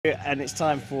And it's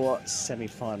time for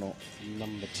semi-final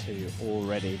number 2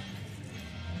 already.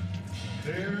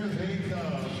 There they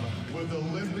come with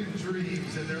Olympic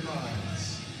dreams in their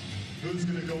minds. Who's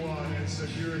going to go on and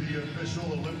secure the official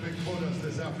Olympic quotas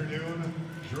this afternoon?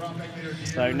 Dropping their gear.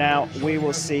 So now we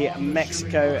will see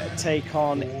Mexico take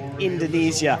on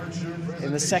Indonesia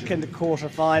in the second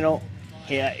quarterfinal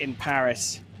here in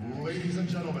Paris. Ladies and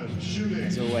gentlemen, shooting.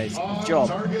 As always,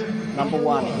 job number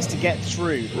 1 is to get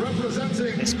through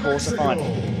this quarterfinal.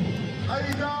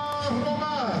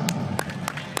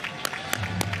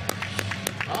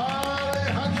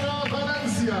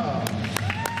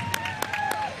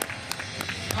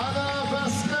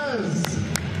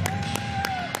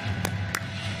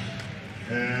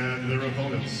 And their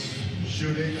opponents,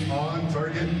 shooting on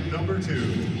target number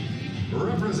 2,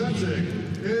 representing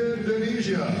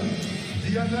Indonesia,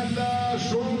 Diananda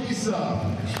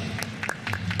Shormisa,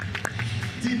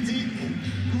 Titik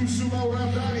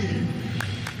Kusumauratani,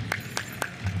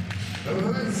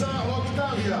 Renza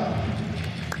Octavia.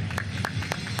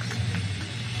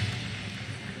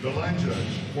 The line judge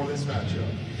for this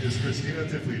matchup is Christina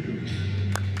Tiflidu.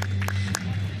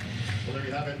 Well, there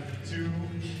you have it, 2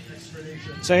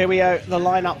 explanations. So here we go, the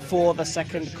lineup for the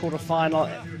second quarterfinal.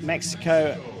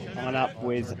 Mexico line up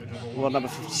with world number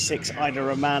 56, Ida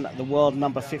Roman, the world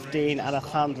number 15,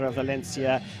 Alejandra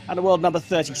Valencia, and the world number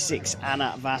 36,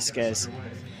 Ana Vasquez.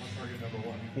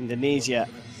 Indonesia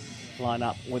line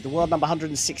up with the world number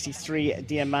 163,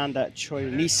 Diamanda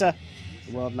Choynisa,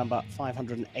 the world number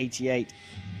 588,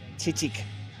 Titik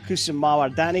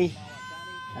Kusumawardani,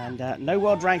 and no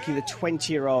world ranking, the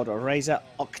 20-year-old Reza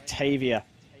Octavia.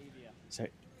 So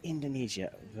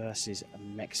Indonesia versus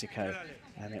Mexico,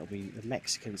 and it'll be the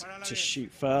Mexicans to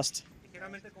shoot first.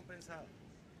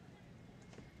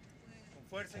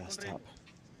 First up,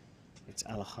 it's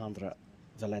Alejandra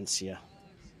Valencia.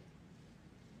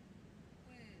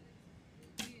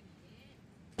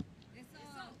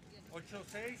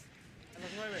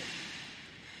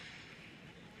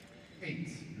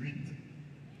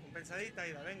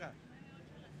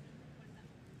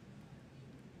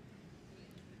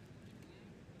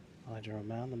 Ida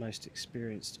Roman, the most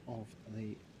experienced of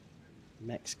the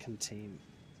Mexican team,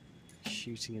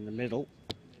 shooting in the middle.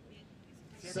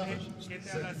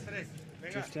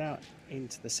 Drift out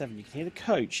into the 7. You can hear the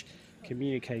coach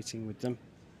communicating with them.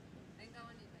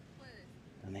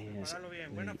 And here's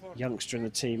the youngster in the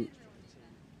team,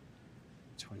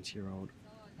 20-year-old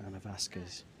Ana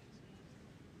Vasquez.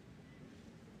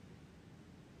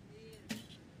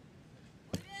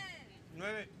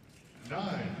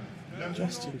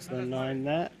 Just into the 9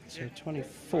 there, so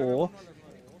 24.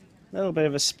 A little bit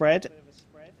of a spread. To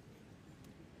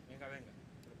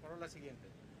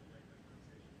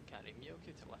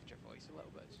lift your voice a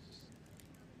little bit. It's just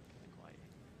kind of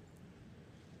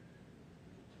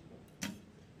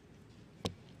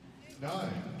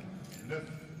quiet.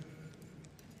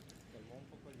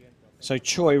 So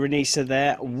Choi Renisa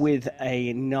there with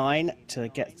a 9 to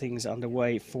get things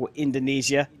underway for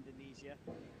Indonesia.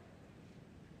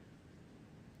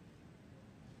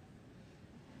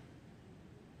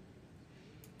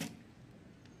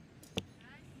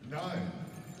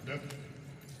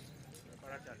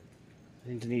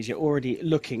 Indonesia already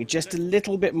looking just a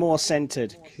little bit more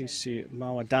centered.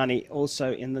 Kusumawardani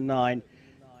also in the 9,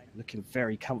 looking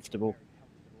very comfortable.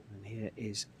 And here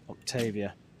is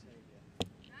Octavia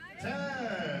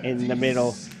in the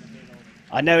middle.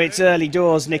 I know it's early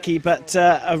doors, Nikki, but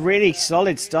a really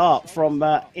solid start from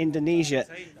Indonesia.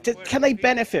 Can they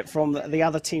benefit from the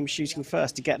other team shooting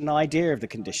first to get an idea of the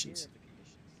conditions?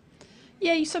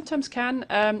 Yeah, you sometimes can,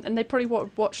 and they probably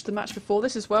watched the match before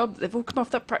this as well. They've all come off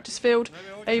that practice field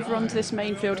over onto this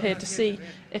main field here to see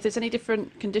if there's any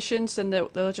different conditions, and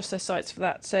they'll adjust their sights for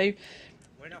that. So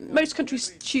most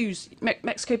countries choose,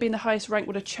 Mexico being the highest rank,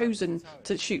 would have chosen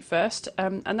to shoot first,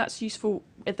 and that's useful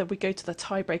if we go to the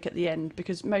tie-break at the end,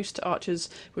 because most archers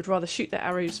would rather shoot their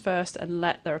arrows first and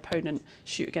let their opponent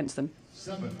shoot against them.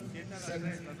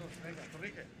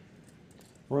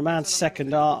 Roman's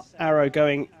second arrow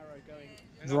going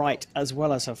right as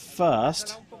well as her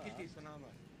first.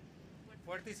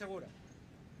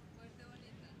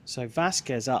 So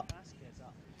Vasquez up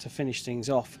to finish things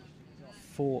off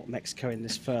for Mexico in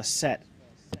this first set.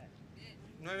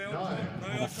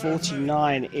 And a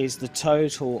 49 is the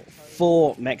total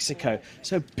for Mexico.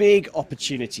 So big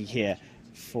opportunity here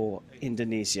for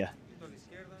Indonesia.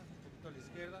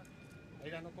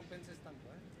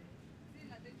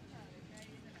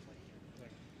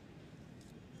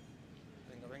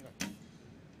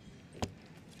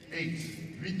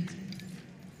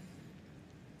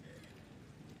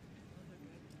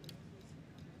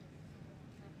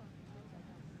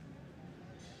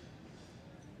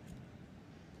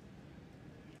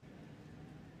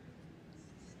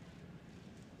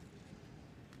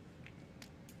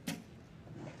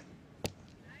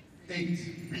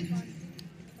 8 beat.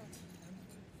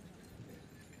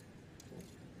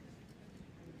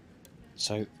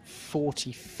 So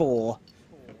 44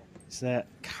 is their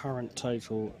current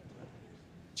total,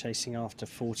 chasing after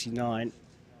 49.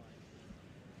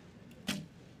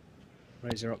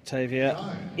 Razor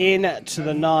Octavia into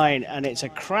the 9, and it's a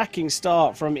cracking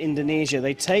start from Indonesia.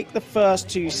 They take the first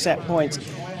 2 set points.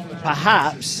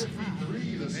 Perhaps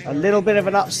a little bit of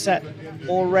an upset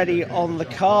already on the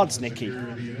cards, Nikki.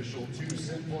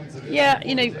 Yeah,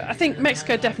 you know, I think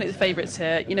Mexico are definitely the favourites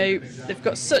here. You know, they've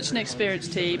got such an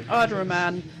experienced team. Ada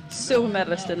Rahman, silver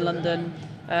medalist in London.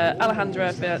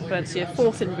 Alejandra Valencia,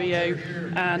 4th in Rio.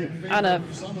 And Anna,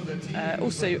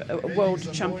 also a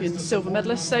world champion silver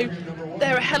medalist. So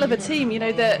they're a hell of a team. You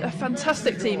know, they're a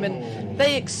fantastic team. And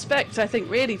they expect, I think,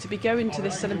 really to be going to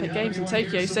this Olympic Games in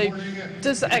Tokyo. So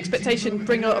does that expectation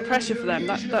bring a lot of pressure for them?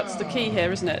 That's the key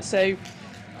here, isn't it? So,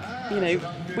 you know,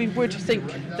 we would think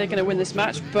they're going to win this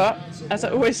match, but as I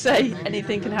always say,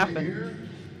 anything can happen.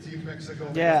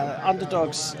 Yeah,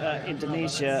 underdogs,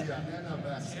 Indonesia.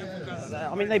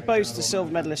 I mean, they boast the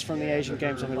silver medalist from the Asian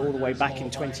Games, I mean, all the way back in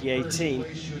 2018.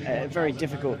 Very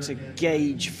difficult to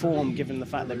gauge form given the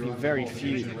fact there have been very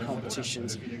few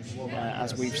competitions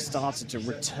as we've started to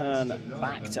return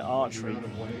back to archery.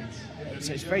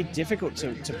 So it's very difficult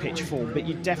to pitch form, but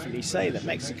you definitely say that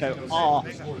Mexico are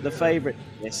the favourite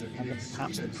in this, and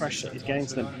perhaps the pressure is getting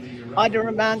to them. Ida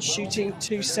Rahman shooting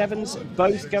 2 7s,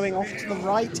 both going off to the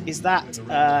right. Is that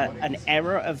an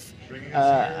error of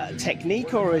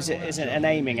technique, or is it an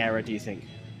aiming error, do you think?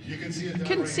 I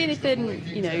couldn't see anything,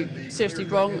 you know, seriously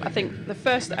wrong. I think the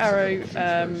first arrow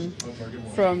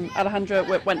from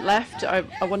Alejandra went left. I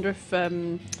wonder if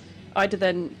Ida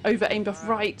then over-aimed off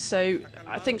right, so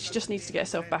I think she just needs to get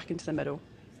herself back into the middle.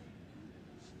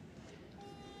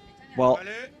 Well,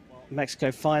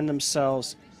 Mexico find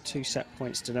themselves 2 set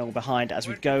points to 0 behind as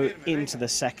we go into the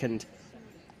second.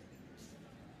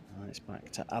 It's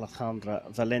back to Alejandra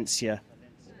Valencia,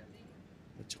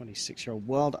 the 26-year-old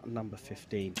world number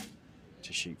 15,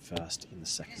 to shoot first in the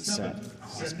second set.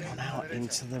 It's gone out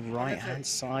into the right-hand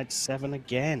side, 7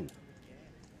 again.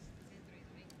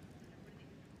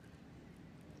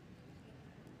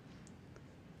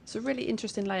 It's a really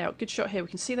interesting layout. Good shot here. We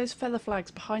can see those feather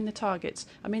flags behind the targets.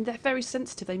 I mean, they're very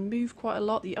sensitive. They move quite a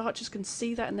lot. The archers can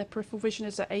see that in their peripheral vision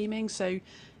as they're aiming. So,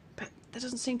 but there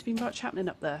doesn't seem to be much happening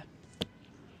up there.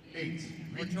 8.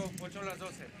 Ocho las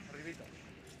 12, arribita.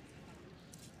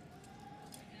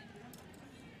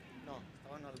 No,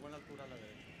 estaban a buena altura a la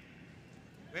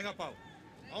derecha. Venga, Pau.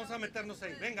 Vamos a meternos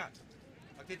ahí. Venga.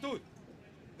 Actitud.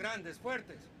 Grandes,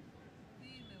 fuertes.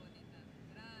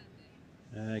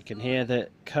 You can hear the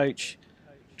coach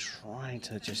trying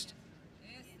to just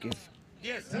give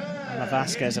Ana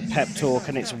Vasquez a pep talk,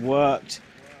 and it's worked.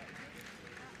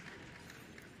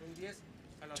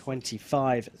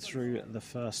 25 through the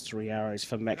first 3 arrows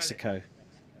for Mexico.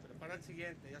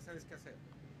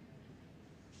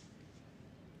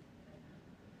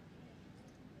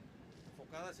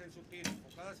 Enfocadas en su tiro,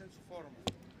 enfocadas en su forma.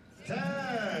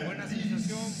 Buena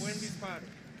sensación, buen disparo.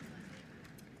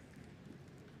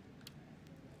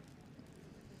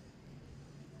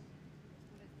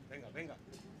 Venga, venga.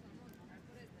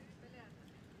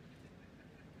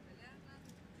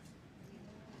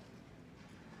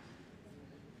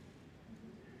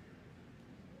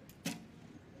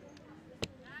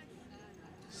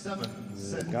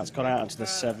 That's got out into the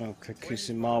 7,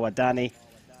 Kusumawa Dani.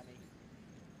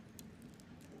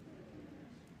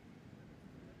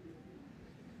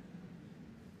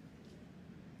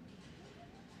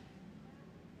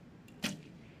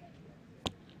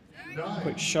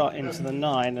 Quick shot into the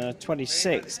 9 and a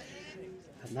 26.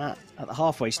 And that, at the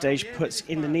halfway stage, puts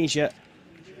Indonesia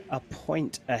a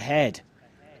point ahead.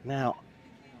 Now,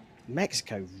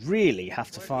 Mexico really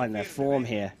have to find their form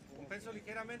here.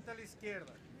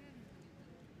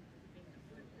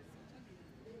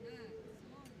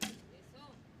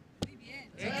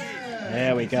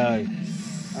 There we go.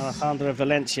 Alejandra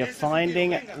Valencia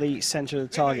finding the center of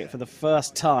the target for the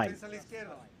first time.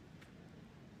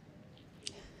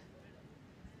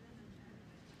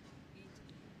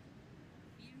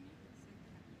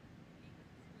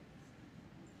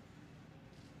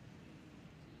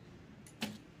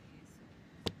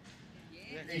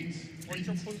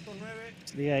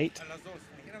 To the 8.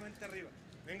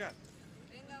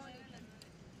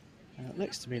 It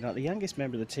looks to me like the youngest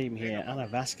member of the team here, Ana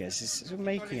Vasquez, is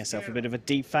making herself a bit of a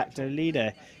de facto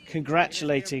leader.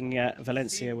 Congratulating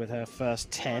Valencia with her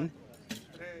first 10.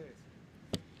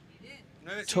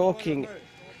 Talking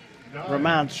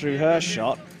Rahman through her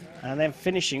shot, and then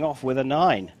finishing off with a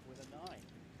 9.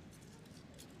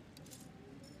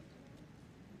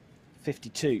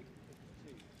 52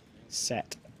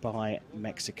 set by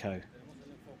Mexico.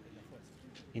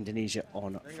 Indonesia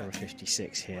on for a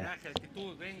 56 here. Coraje,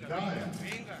 actitud, venga, venga,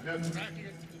 venga, coraje y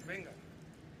actitud, venga.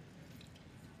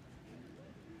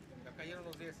 Ya cayeron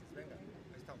los 10, venga, ahí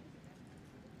estamos.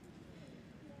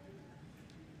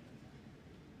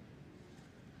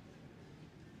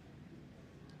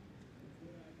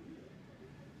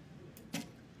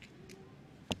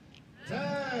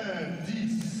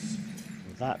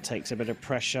 That takes a bit of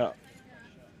pressure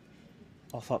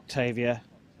off Octavia.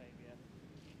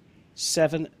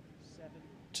 7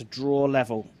 to draw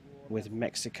level with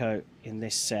Mexico in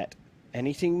this set.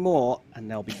 Anything more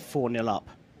and they'll be 4-0 up.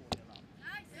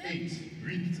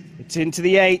 It's into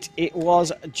the 8. It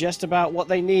was just about what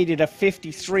they needed. A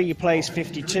 53 plays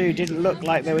 52. Didn't look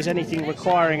like there was anything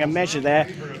requiring a measure there.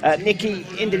 Nikki,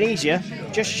 Indonesia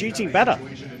just shooting better.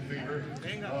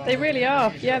 They really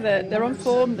are. Yeah, they're on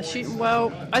form. They're shooting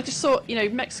well. I just thought, you know,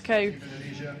 Mexico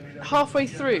halfway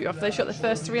through after they shot the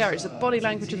first 3 arrows, the body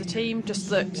language of the team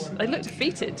just looked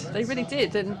defeated. They really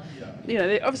did. And you know,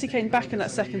 they obviously came back in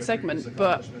that second segment,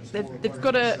 but they've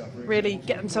got to really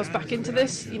get themselves back into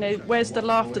this. You know, where's the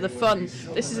laughter, the fun?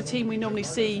 This is a team we normally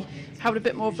see having a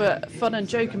bit more of a fun and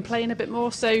joke and playing a bit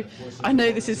more. So I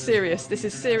know this is serious. This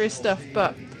is serious stuff,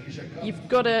 but you've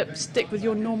got to stick with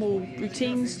your normal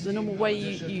routines, the normal way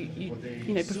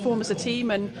you know perform as a team.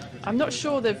 And I'm not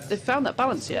sure they've found that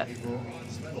balance yet.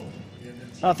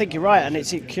 I think you're right, and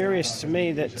it's curious to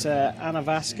me that Ana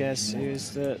Vasquez,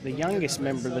 who's the youngest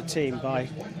member of the team by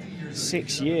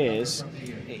 6 years,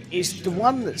 is the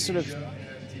one that sort of,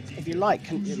 if you like,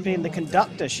 being the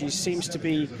conductor. She seems to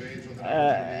be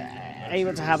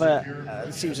able to have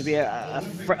a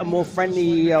more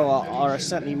friendly or a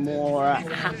certainly more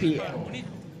happy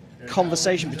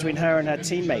conversation between her and her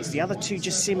teammates. The other two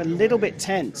just seem a little bit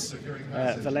tense,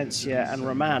 Valencia and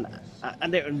Roman.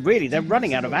 And really, they're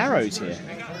running out of arrows here.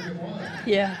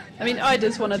 Yeah, I mean,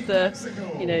 Ida's one of the,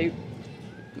 you know,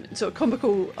 sort of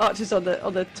comical archers on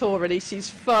the tour. Really, she's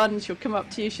fun. She'll come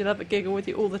up to you. She'll have a giggle with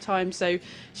you all the time. So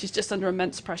she's just under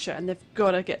immense pressure, and they've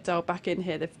got to get dialed back in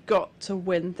here. They've got to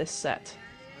win this set.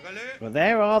 Well,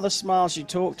 there are the smiles you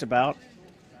talked about.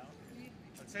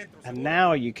 And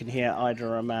now you can hear Ida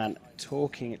Roman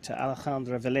talking to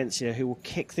Alejandra Valencia, who will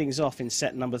kick things off in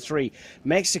set number 3.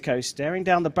 Mexico staring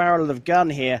down the barrel of the gun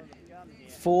here.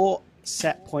 4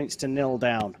 set points to 0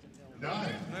 down.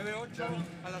 9-8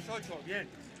 a las 8, bien.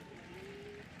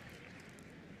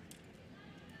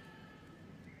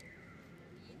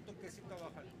 Un toquecito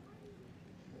abajo.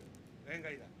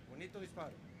 Venga, Ida, bonito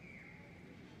disparo.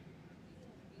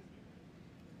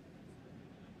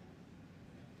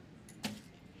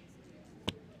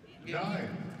 Bien.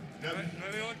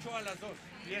 9-8 a las 2,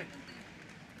 bien.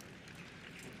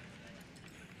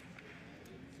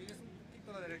 Sigues un poquito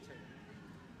a la derecha.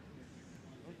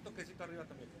 Un toquecito arriba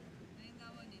también.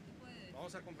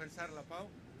 Vamos a compensar la Pau.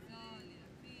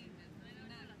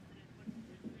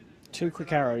 2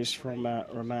 quick arrows from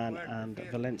Roman and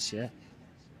Valencia.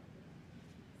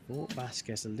 Bought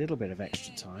Vasquez a little bit of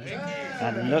extra time.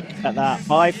 And look at that.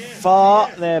 By far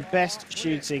their best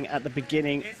shooting at the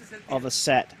beginning of the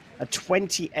set. A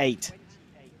 28.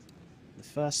 The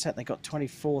first set they got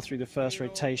 24 through the first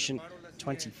rotation,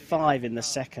 25 in the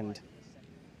second.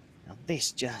 Now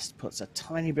this just puts a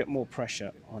tiny bit more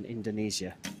pressure on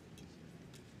Indonesia.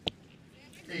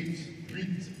 8.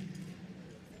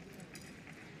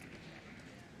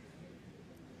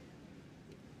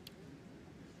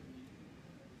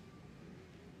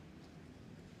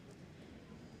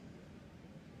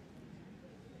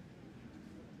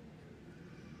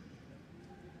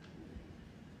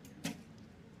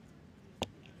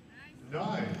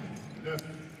 9.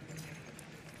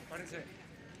 Párense.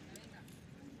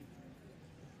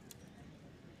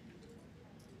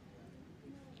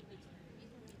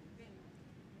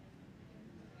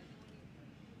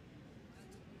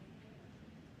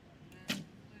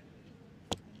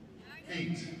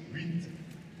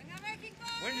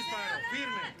 Buen disparo,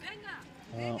 firme.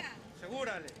 Well,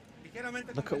 Segúrale.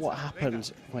 Ligeramente look at what compensado.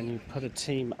 happens when you put a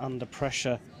team under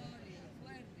pressure.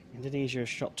 Indonesia has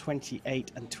shot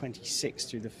 28 and 26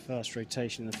 through the first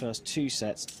rotation in the first 2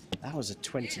 sets. That was a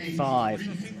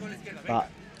 25, but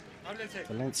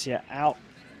Valencia out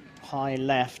high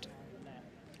left,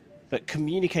 but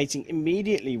communicating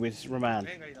immediately with Roman.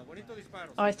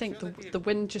 I think the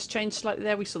wind just changed slightly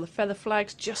there. We saw the feather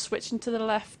flags just switching to the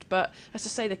left, but as I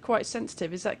say, they're quite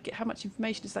sensitive. Is that how much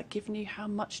information is that giving you? How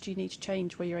much do you need to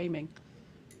change where you're aiming?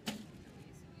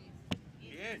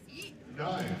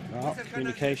 Well,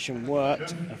 communication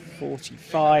worked. A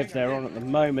 45 they're on at the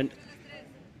moment.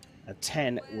 A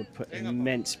 10 would put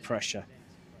immense pressure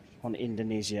on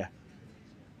Indonesia.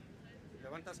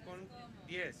 Levantas con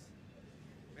 10.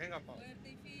 Venga, Pau.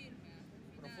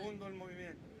 Profundo el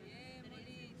movimiento.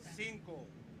 5,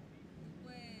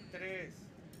 3,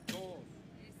 2,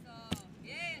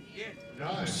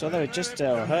 10. So they were just,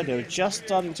 they were just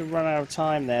starting to run out of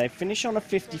time there. They finish on a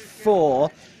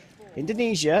 54.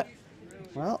 Indonesia,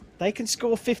 well, they can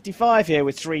score 55 here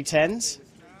with 3 10s.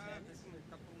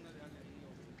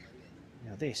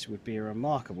 Now this would be a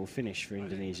remarkable finish for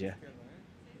Indonesia.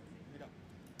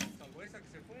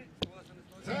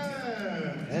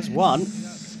 There's one.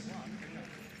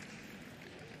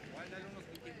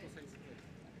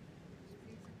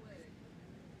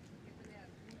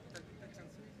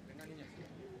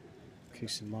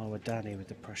 Kusamawa Dani with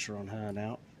the pressure on her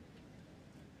now.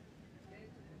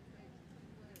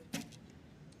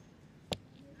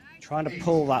 Trying to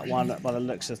pull that one by the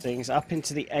looks of things up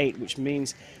into the 8, which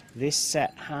means this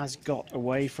set has got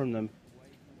away from them.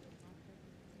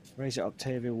 Reza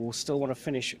Octavia will still want to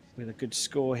finish with a good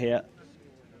score here.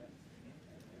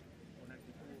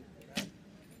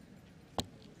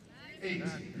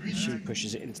 She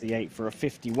pushes it into the 8 for a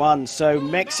 51. So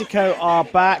Mexico are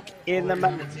back in the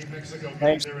match.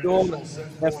 They've scored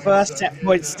their first set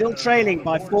points, still trailing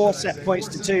by 4 set points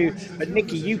to 2. But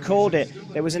Nikki, you called it.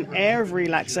 There was an air of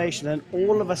relaxation, and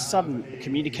all of a sudden,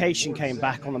 communication came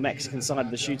back on the Mexican side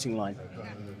of the shooting line.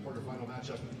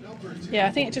 Yeah,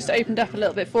 I think it just opened up a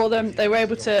little bit for them. They were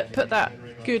able to put that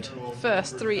good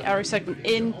first 3 arrow segment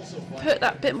in, put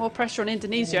that bit more pressure on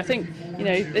Indonesia. I think, you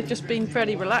know, they've just been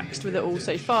fairly relaxed with it all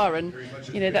so far, and,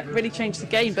 you know, that really changed the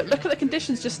game. But look at the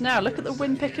conditions just now. Look at the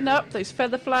wind picking up. Those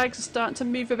feather flags are starting to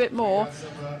move a bit more.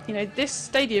 You know, this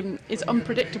stadium is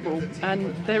unpredictable,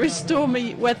 and there is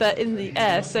stormy weather in the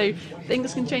air, so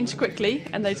things can change quickly,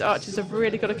 and those archers have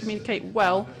really got to communicate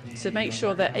well to make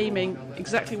sure they're aiming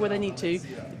exactly where they need to,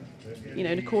 you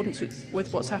know, in accordance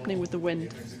with what's happening with the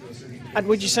wind. And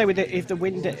would you say with it, if the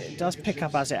wind does pick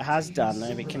up as it has done,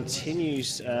 and if it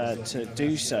continues to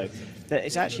do so, that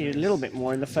it's actually a little bit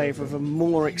more in the favour of a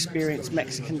more experienced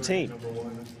Mexican team?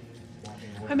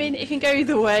 I mean, it can go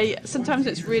either way. Sometimes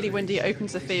it's really windy, it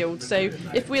opens the field. So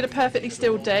if we had a perfectly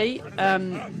still day, you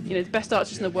know, the best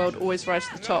archers in the world always rise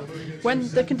to the top. When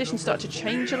the conditions start to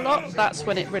change a lot, that's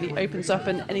when it really opens up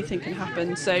and anything can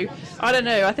happen. So I don't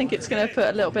know, I think it's going to put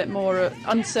a little bit more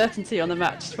uncertainty on the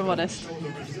match, if I'm honest.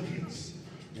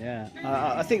 Yeah,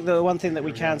 I think the one thing that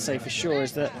we can say for sure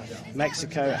is that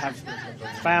Mexico have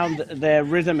found their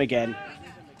rhythm again.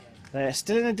 They're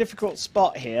still in a difficult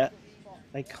spot here.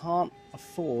 They can't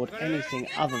afford anything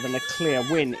other than a clear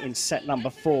win in set number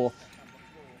 4.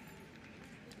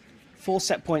 4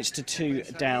 set points to 2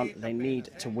 down. They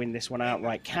need to win this one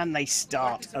outright. Can they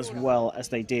start as well as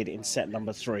they did in set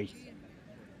number 3?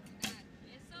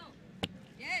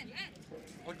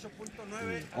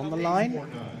 On the line,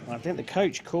 I think the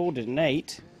coach called it an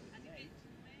 8.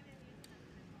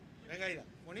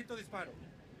 Bonito disparo.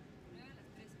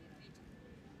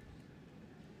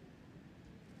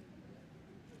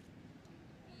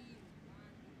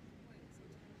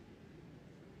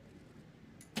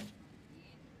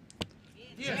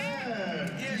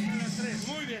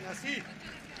 Muy bien, así.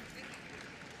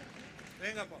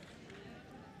 Venga, Pau.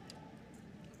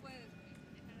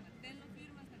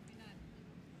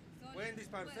 Buen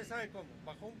disparo. Usted sabe cómo.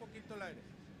 Bajó un poquito el aire.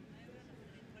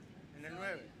 En el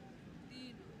 9.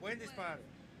 Buen disparo.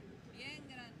 Bien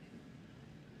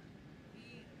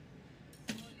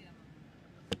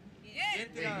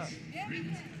tirada.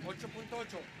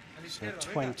 8.8. A la So izquierda.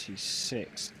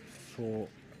 26 for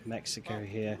Mexico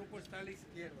here.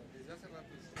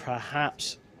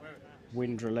 Perhaps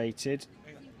wind related.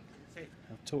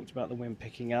 I've talked about the wind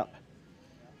picking up.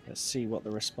 Let's see what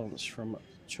the response from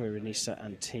Choi Renisa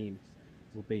and team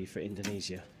will be for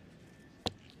Indonesia.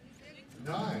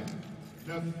 9.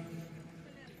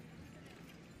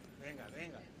 Venga,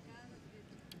 venga.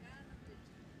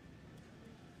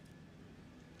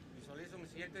 Visualizo mi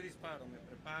siguiente disparo, me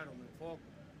preparo, me enfoco.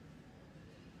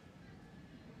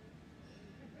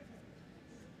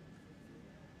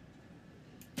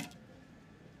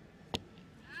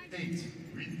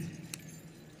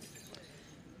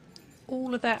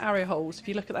 All of their arrow holes, if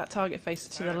you look at that target face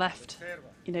to the left,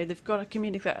 you know, they've got to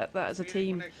communicate that as a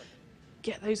team.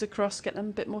 Get those across, get them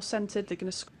a bit more centred, they're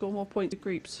going to score more points to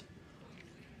groups.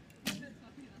 Quick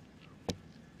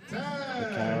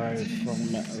arrow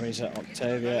from Reza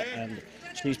Octavia, and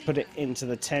she's put it into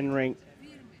the 10 ring.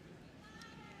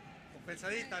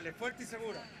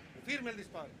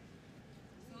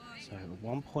 So a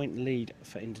 1 point lead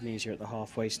for Indonesia at the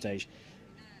halfway stage.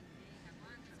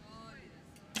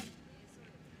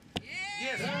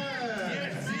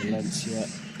 Valencia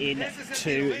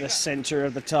into the center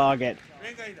of the target.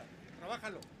 Venga, Ida,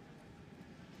 trabájalo.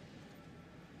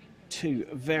 Two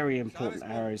very important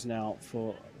arrows now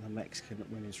for the Mexican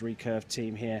women's recurve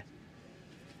team here.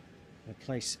 Their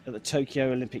place at the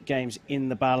Tokyo Olympic Games in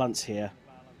the balance here.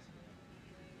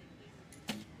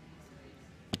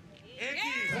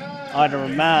 Ida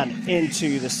Rahman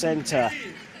into the center.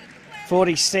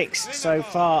 46 so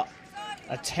far.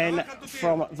 A 10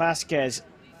 from Vasquez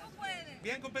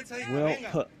will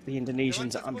put the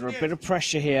Indonesians under a bit of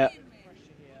pressure here.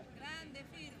 5,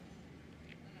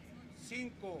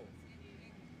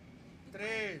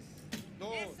 3, 2.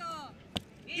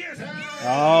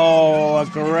 Oh, a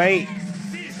great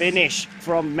finish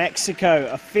from Mexico,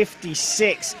 a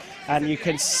 56. And you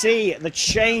can see the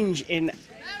change in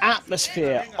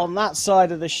atmosphere on that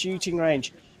side of the shooting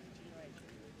range.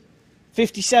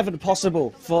 57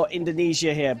 possible for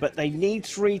Indonesia here, but they need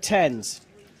 3 10s.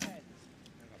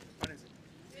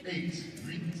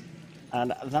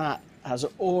 And that has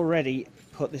already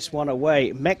put this one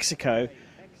away. Mexico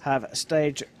have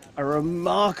staged a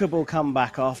remarkable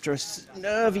comeback after a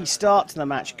nervy start to the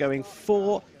match, going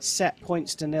 4 set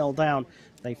points to 0 down.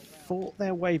 They fought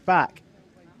their way back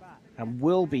and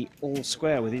will be all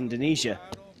square with Indonesia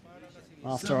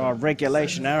after our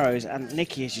regulation arrows. And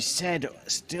Nikki, as you said,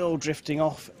 still drifting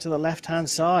off to the left-hand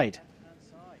side.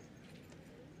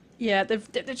 Yeah,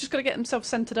 they've just got to get themselves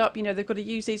centred up. You know, they've got to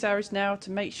use these arrows now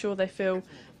to make sure they feel,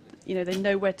 you know, they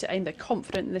know where to aim. They're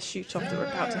confident in this shoot-off that we're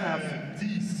about to have.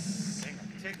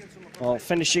 Well,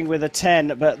 finishing with a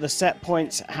 10, but the set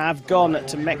points have gone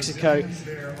to Mexico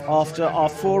after our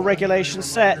 4 regulation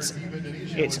sets.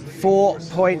 It's 4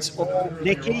 points.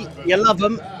 Nikki, you love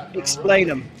them. Explain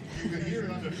them.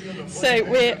 So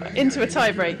we're into a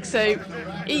tie-break. So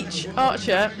each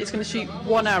archer is going to shoot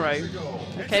 1 arrow.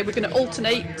 Okay, we're going to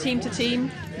alternate team to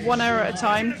team, 1 arrow at a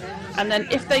time. And then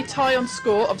if they tie on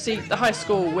score, obviously the highest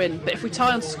score will win. But if we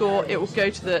tie on score, it will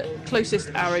go to the closest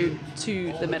arrow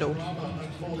to the middle.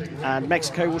 And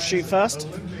Mexico will shoot first.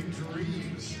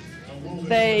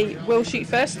 They will shoot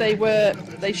first.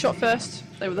 They shot first.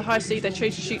 They were the high seed. They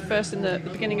chose to shoot first in the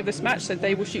beginning of this match, so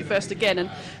they will shoot first again.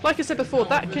 And like I said before,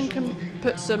 that can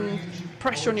put some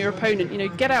pressure on your opponent. You know,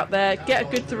 get out there, get a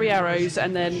good 3 arrows,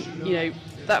 and then, you know,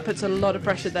 that puts a lot of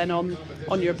pressure then on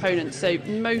your opponent. So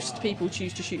most people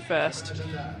choose to shoot first.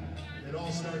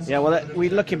 Yeah, well,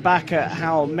 we're looking back at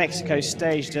how Mexico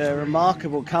staged a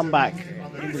remarkable comeback.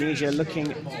 Indonesia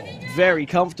looking very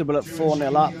comfortable at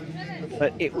 4-0 up.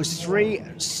 But it was 3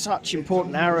 such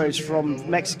important arrows from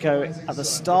Mexico at the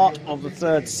start of the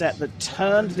 3rd set that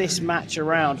turned this match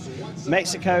around.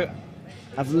 Mexico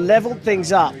have leveled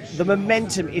things up. The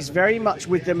momentum is very much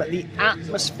with them. The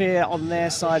atmosphere on their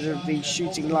side of the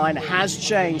shooting line has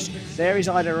changed. There is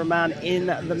Ida Rahman in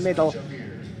the middle.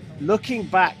 Looking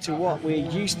back to what we're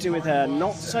used to with her,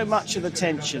 not so much of the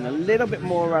tension, a little bit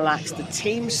more relaxed. The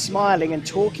team smiling and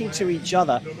talking to each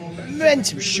other. The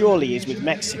momentum surely is with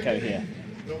Mexico here.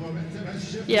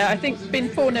 Yeah, I think being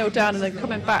 4-0 down and then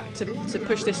coming back to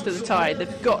push this to the tie,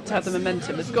 they've got to have the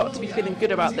momentum. They've got to be feeling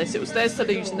good about this. It was theirs to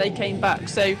lose and they came back.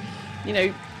 So, you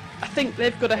know, I think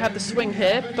they've got to have the swing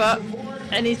here, but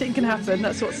anything can happen.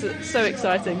 That's what's so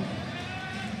exciting.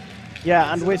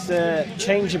 Yeah, and with the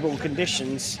changeable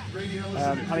conditions,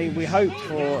 I mean, we hope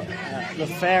for the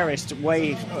fairest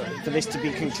way for this to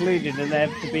be concluded and there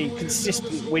to be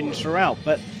consistent wind throughout.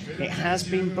 But it has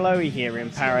been blowy here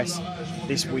in Paris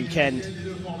this weekend.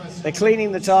 They're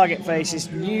cleaning the target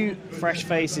faces, new fresh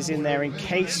faces in there in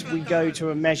case we go to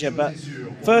a measure. But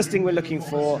first thing we're looking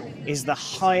for is the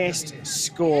highest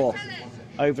score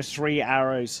over 3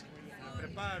 arrows.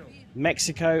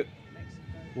 Mexico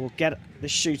will get the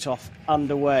shoot-off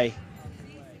underway.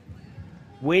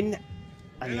 Win,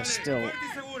 and you're still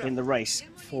in the race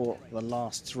for the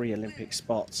last 3 Olympic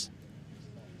spots.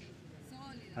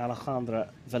 Alejandra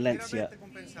Valencia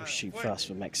will shoot first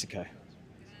for Mexico.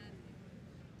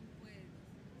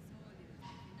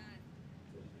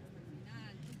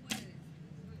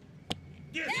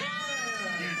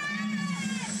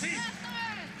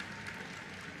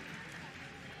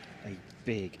 A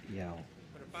big yell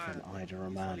from Ida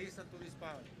Rahman.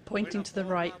 Pointing to the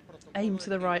right, aim to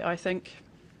the right, I think.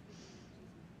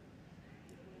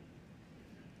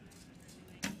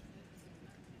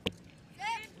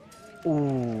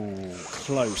 Ooh,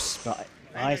 close, but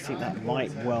I think that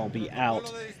might well be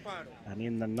out. And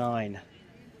in the 9.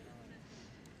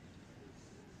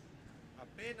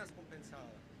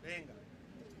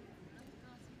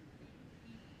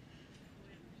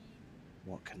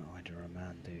 What can Ida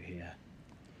Rahman do here?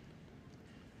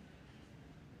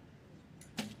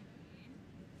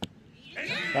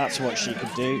 That's what she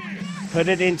could do. Put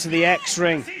it into the X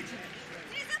ring.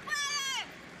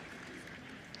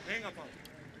 Venga, Pau.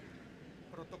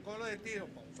 Protocolo de tiro,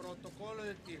 Pau. Protocolo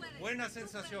de tiro. Buena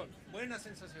sensación. Buena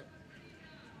sensación.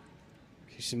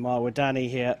 Kusuma Wadani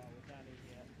here.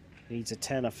 Needs a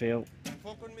 10, I feel.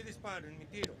 Enfoco en mi disparo, en mi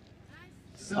tiro.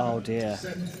 Oh dear.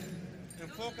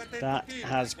 Enfócate en That tu tiro.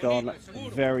 has gone Bonito,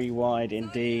 seguro. very wide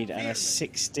indeed. And a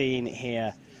 16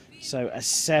 here. So a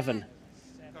 7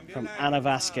 from Ana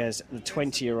Vasquez, the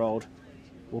 20-year-old,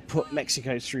 will put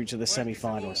Mexico through to the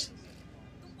semi-finals.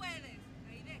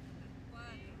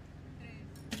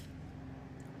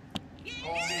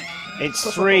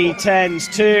 It's 3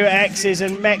 10s, 2 X's,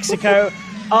 and Mexico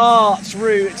are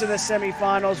through to the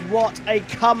semi-finals. What a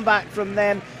comeback from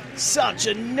them. Such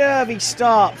a nervy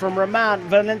start from Roman,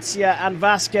 Valencia and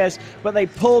Vasquez, but they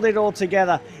pulled it all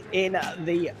together in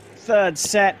the third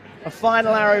set. A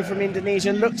final arrow from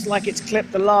Indonesia. Looks like it's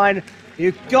clipped the line.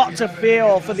 You've got to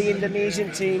feel for the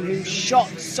Indonesian team, who shot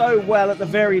so well at the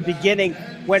very beginning.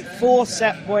 Went 4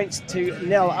 set points to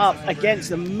 0 up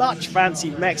against the much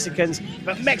fancied Mexicans.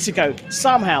 But Mexico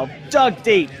somehow dug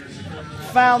deep,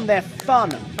 found their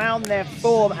fun, found their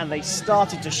form, and they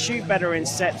started to shoot better in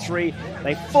set 3.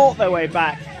 They fought their way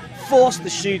back, forced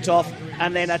the shoot off,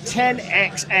 and then a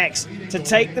 10xx to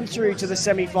take them through to the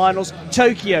semi-finals.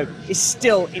 Tokyo is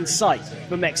still in sight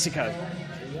for Mexico.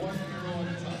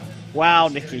 Wow,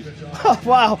 Nikki.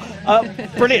 Wow,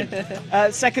 brilliant.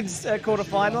 Second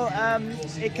quarterfinal.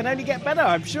 It can only get better,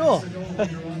 I'm sure.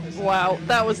 Wow,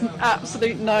 that was an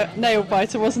absolute nail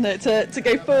biter, wasn't it? To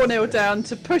go 4-0 down,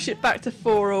 to push it back to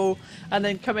 4-all, and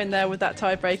then come in there with that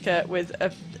tiebreaker with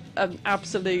an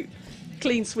absolute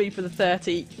clean sweep of the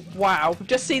 30. Wow, we've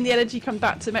just seen the energy come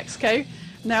back to Mexico.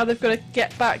 Now they've got to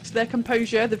get back to their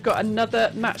composure. They've got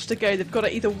another match to go. They've got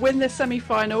to either win their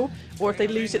semi-final, or if they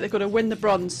lose it, they've got to win the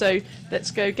bronze. So let's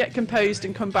go get composed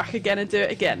and come back again and do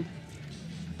it again.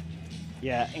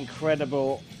 Yeah,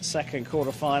 incredible second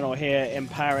quarterfinal here in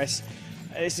Paris.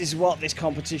 This is what this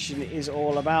competition is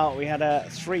all about. We had a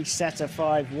 3-setter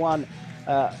 5-1,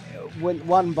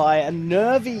 won by a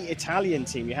nervy Italian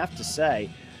team, you have to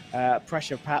say.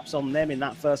 Pressure perhaps on them in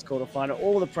that first quarterfinal,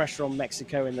 all the pressure on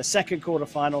Mexico in the second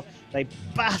quarterfinal. They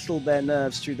battled their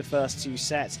nerves through the first 2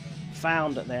 sets,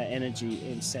 found their energy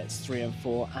in sets 3 and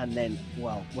 4, and then,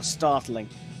 well, were startling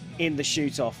in the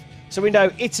shoot-off. So we know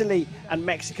Italy and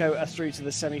Mexico are through to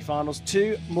the semi-finals.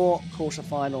 2 more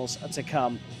quarterfinals are to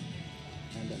come.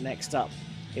 And next up,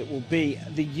 it will be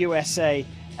the USA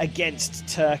against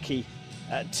Turkey.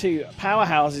 2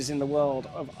 powerhouses in the world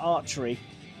of archery.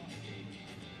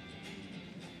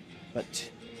 But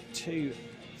 2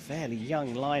 fairly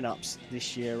young lineups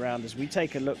this year around as we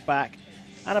take a look back.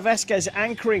 Ana Vasquez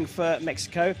anchoring for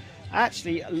Mexico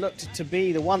actually looked to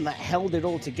be the one that held it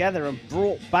all together and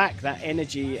brought back that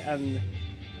energy and,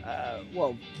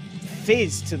 well,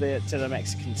 fizz to the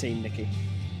Mexican team, Nikki.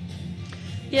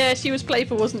 Yeah, she was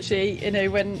playful, wasn't she? You know,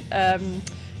 when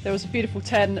there was a beautiful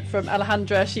 10 from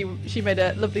Alejandra, she made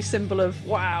a lovely symbol of,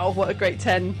 wow, what a great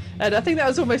 10. And I think that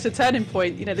was almost a turning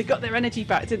point. You know, they got their energy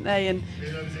back, didn't they? And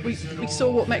we saw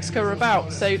what Mexico were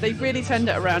about. So they really turned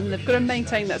it around, and they've got to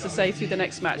maintain that, as I say, through the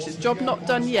next match. It's job not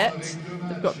done yet.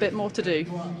 They've got a bit more to do.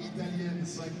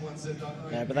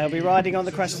 Yeah, but they'll be riding on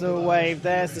the crest of the wave.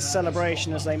 There's the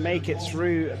celebration as they make it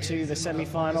through to the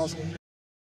semi-finals.